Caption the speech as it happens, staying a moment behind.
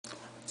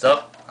What's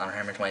up? Honor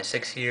Hammer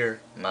 26 here,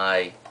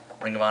 my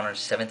Ring of Honor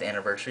 7th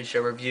anniversary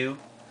show review.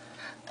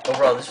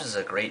 Overall, this was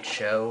a great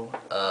show,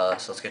 so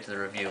let's get to the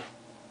review.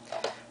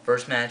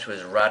 First match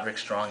was Roderick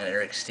Strong and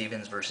Erick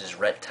Stevens versus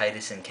Rhett,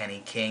 Titus, and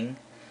Kenny King.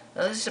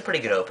 This is a pretty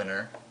good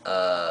opener.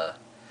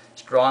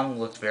 Strong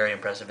looked very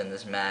impressive in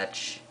this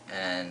match,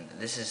 and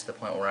this is the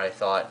point where I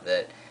thought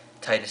that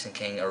Titus and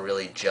King are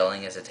really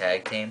gelling as a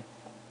tag team.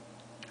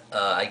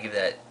 I give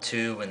that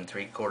 2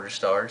 3/4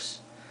 stars,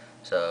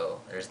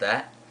 so there's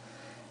that.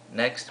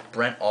 Next,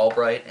 Brent,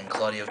 Albright, and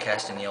Claudio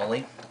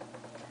Castagnoli.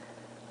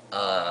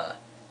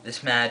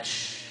 This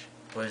match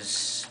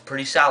was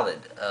pretty solid.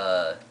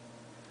 I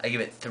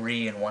give it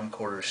 3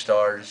 1/4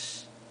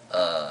 stars.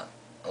 A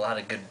lot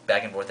of good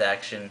back and forth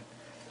action.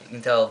 You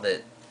can tell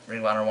that Ring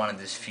of Honor wanted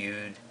this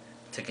feud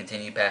to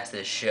continue past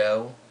this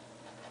show.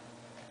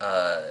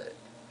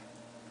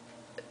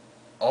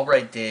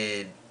 Albright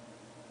did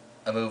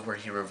a move where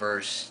he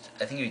reversed,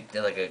 I think he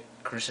did like a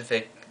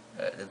crucifix,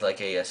 like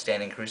a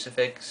standing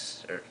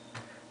crucifix, or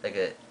like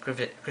a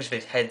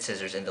crucifix head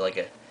scissors into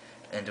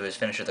his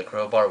finisher, the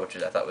crowbar, which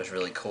I thought was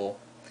really cool.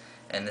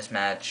 And this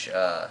match,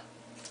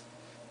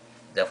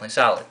 definitely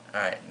solid.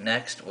 Alright,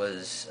 next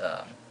was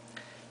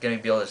going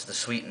to be billed as the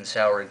Sweet and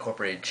Sour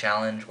Incorporated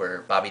Challenge,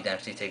 where Bobby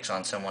Dempsey takes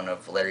on someone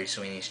of Larry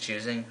Sweeney's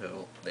choosing,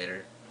 who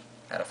later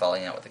had a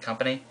falling out with the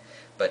company,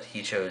 but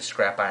he chose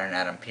Scrap Iron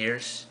Adam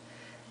Pearce,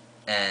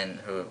 and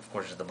who of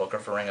course is the booker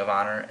for Ring of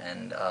Honor.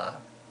 And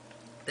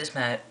this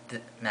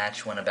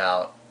match went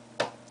about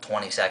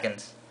 20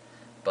 seconds,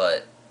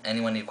 but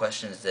anyone who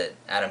questions that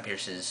Adam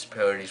Pearce's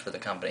priorities for the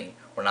company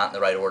were not in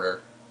the right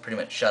order pretty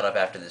much shut up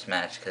after this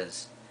match,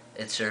 because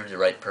it served the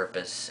right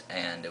purpose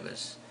and it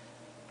was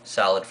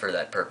solid for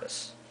that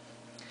purpose.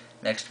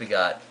 Next we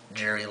got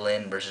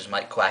Lynn versus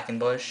Mike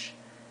Quackenbush.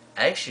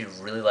 I actually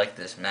really liked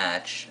this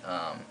match.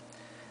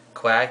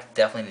 Quack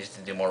definitely needs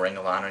to do more Ring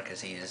of Honor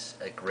because he is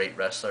a great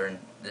wrestler, and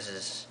this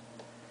is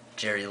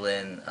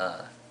Lynn.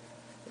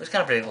 It was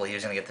kind of predictable he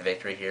was going to get the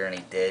victory here, and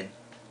he did.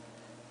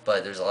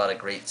 But there's a lot of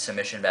great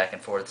submission back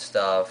and forth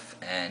stuff,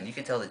 and you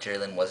could tell that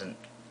Lynn was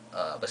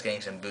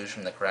getting some boos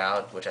from the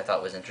crowd, which I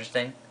thought was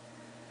interesting.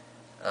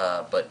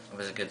 But it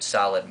was a good,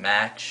 solid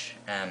match.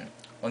 And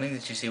one thing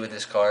that you see with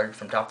this card,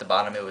 from top to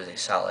bottom, it was a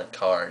solid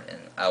card,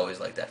 and I always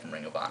like that from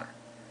Ring of Honor.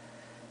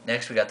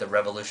 Next, we got the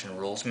Revolution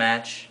Rules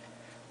match,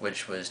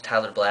 which was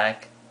Tyler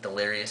Black,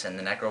 Delirious, and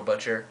the Necro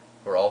Butcher,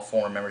 who are all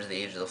former members of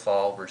the Age of the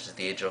Fall, versus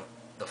the Age of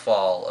the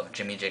Fall of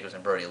Jimmy Jacobs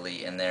and Brody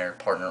Lee and their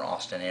partner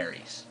Austin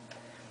Aries.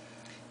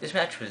 This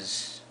match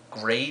was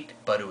great,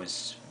 but it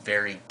was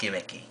very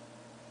gimmicky.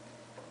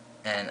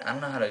 And I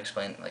don't know how to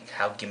explain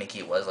how gimmicky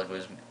it was. It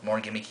was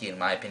more gimmicky in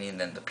my opinion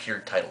than the Pure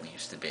title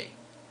used to be.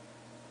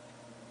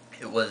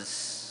 It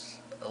was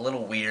a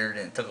little weird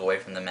and it took away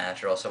from the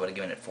match, or else I would have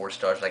given it 4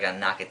 stars, but I got to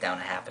knock it down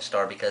a half a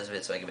star because of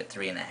it, so I give it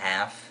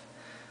 3.5,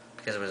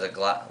 because there was a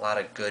lot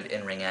of good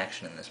in-ring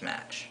action in this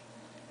match.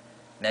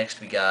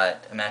 Next we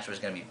got a match that was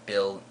going to be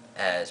billed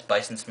as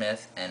Bison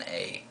Smith and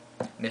a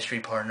mystery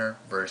partner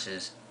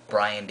versus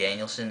Bryan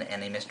Danielson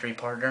and a mystery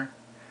partner.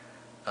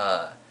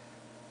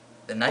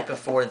 The night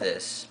before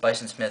this,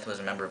 Bison Smith was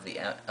a member of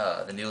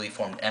the newly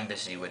formed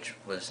Embassy, which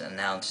was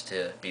announced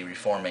to be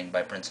reforming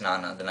by Prince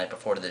Nana the night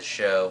before this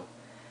show,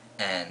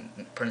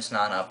 and Prince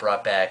Nana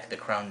brought back the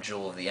crown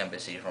jewel of the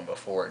Embassy from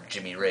before,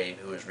 Jimmy Rave,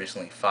 who was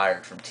recently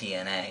fired from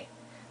TNA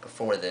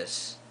before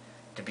this,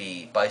 to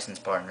be Bison's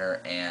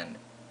partner, and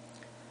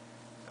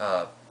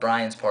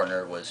Bryan's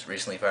partner was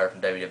recently fired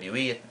from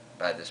WWE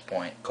by this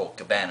point, Colt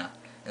Cabana.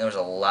 And there was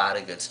a lot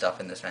of good stuff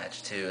in this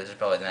match too. This is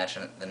probably the match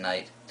of the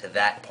night to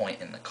that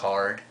point in the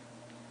card.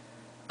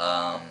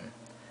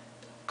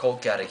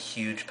 Colt got a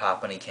huge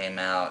pop when he came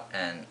out,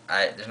 and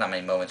there's not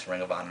many moments in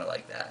Ring of Honor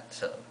like that,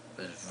 so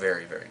it was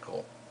very, very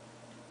cool.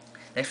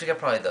 Next we got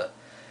probably the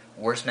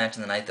worst match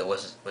of the night that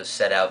was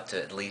set out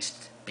to at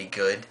least be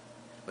good,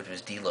 which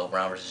was D'Lo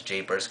Brown versus Jay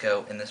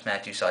Briscoe. In this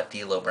match you saw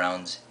D'Lo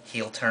Brown's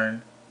heel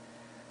turn,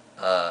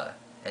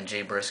 and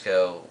Jay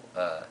Briscoe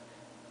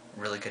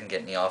really couldn't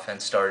get any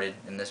offense started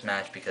in this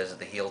match because of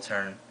the heel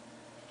turn.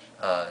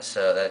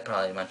 So that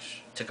probably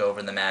much took over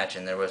in the match,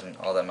 and there wasn't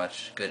all that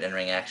much good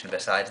in-ring action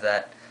besides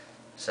that.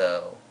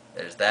 So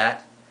there's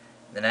that.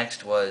 The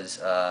next was,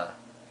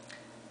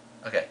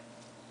 okay,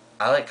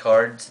 I like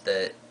cards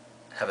that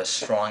have a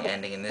strong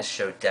ending, and this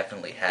show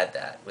definitely had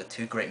that, with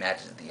 2 great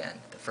matches at the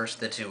end. The first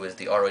of the 2 was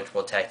the ROH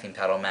World Tag Team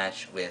title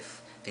match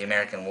with the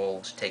American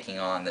Wolves taking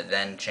on the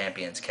then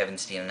champions Kevin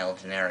Steen and El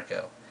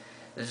Generico.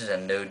 This is a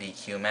no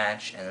DQ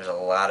match, and there's a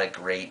lot of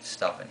great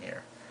stuff in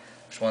here.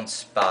 There's one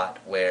spot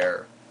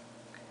where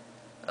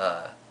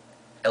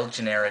El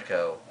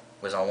Generico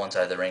was on one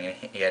side of the ring, and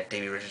he had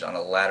Davey Richards on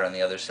a ladder on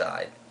the other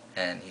side,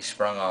 and he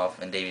sprung off,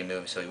 and Davey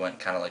moved, so he went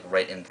kind of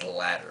right into the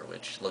ladder,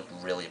 which looked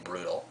really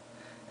brutal.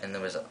 And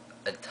there was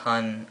a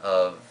ton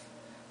of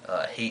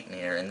heat in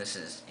here, and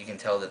you can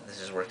tell that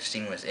this is where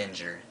Steen was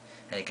injured,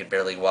 and he could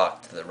barely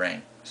walk to the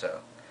ring.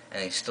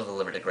 And he still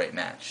delivered a great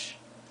match.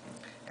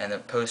 And the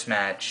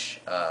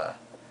post-match,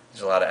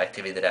 there's a lot of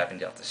activity that happened.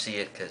 You'll have to see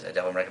it, because I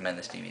definitely recommend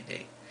this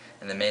DVD.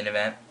 And the main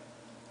event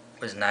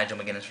was Nigel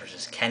McGuinness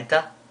versus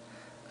KENTA.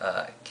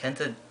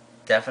 KENTA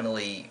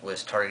definitely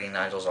was targeting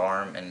Nigel's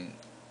arm, and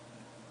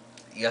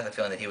you got the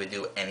feeling that he would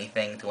do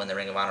anything to win the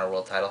Ring of Honor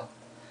World title.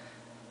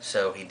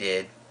 So he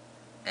did,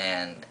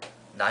 and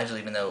Nigel,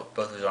 even though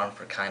both of his arms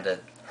were kind of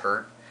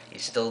hurt, he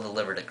still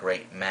delivered a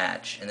great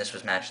match, and this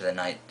was match of the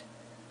night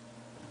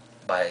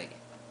by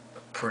a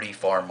pretty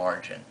far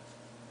margin.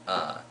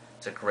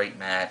 It's a great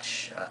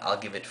match. I'll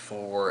give it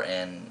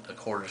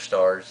 4.25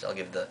 stars. I'll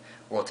give the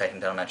World Tag Team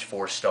Title match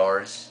 4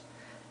 stars,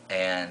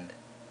 and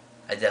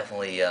I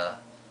definitely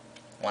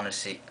wanted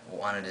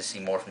to see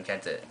more from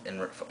KENTA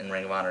in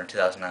Ring of Honor in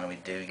 2009, and we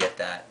do get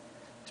that,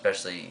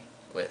 especially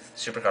with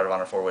Supercard of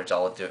Honor 4, which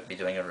I'll be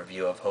doing a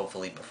review of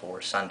hopefully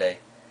before Sunday,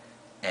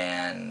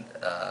 and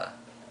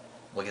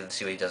we'll get to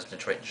see what he does in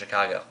Detroit and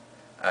Chicago.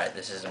 Alright,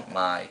 this is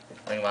my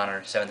Ring of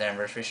Honor 7th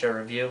Anniversary Show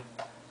review.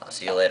 I'll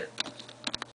see you later.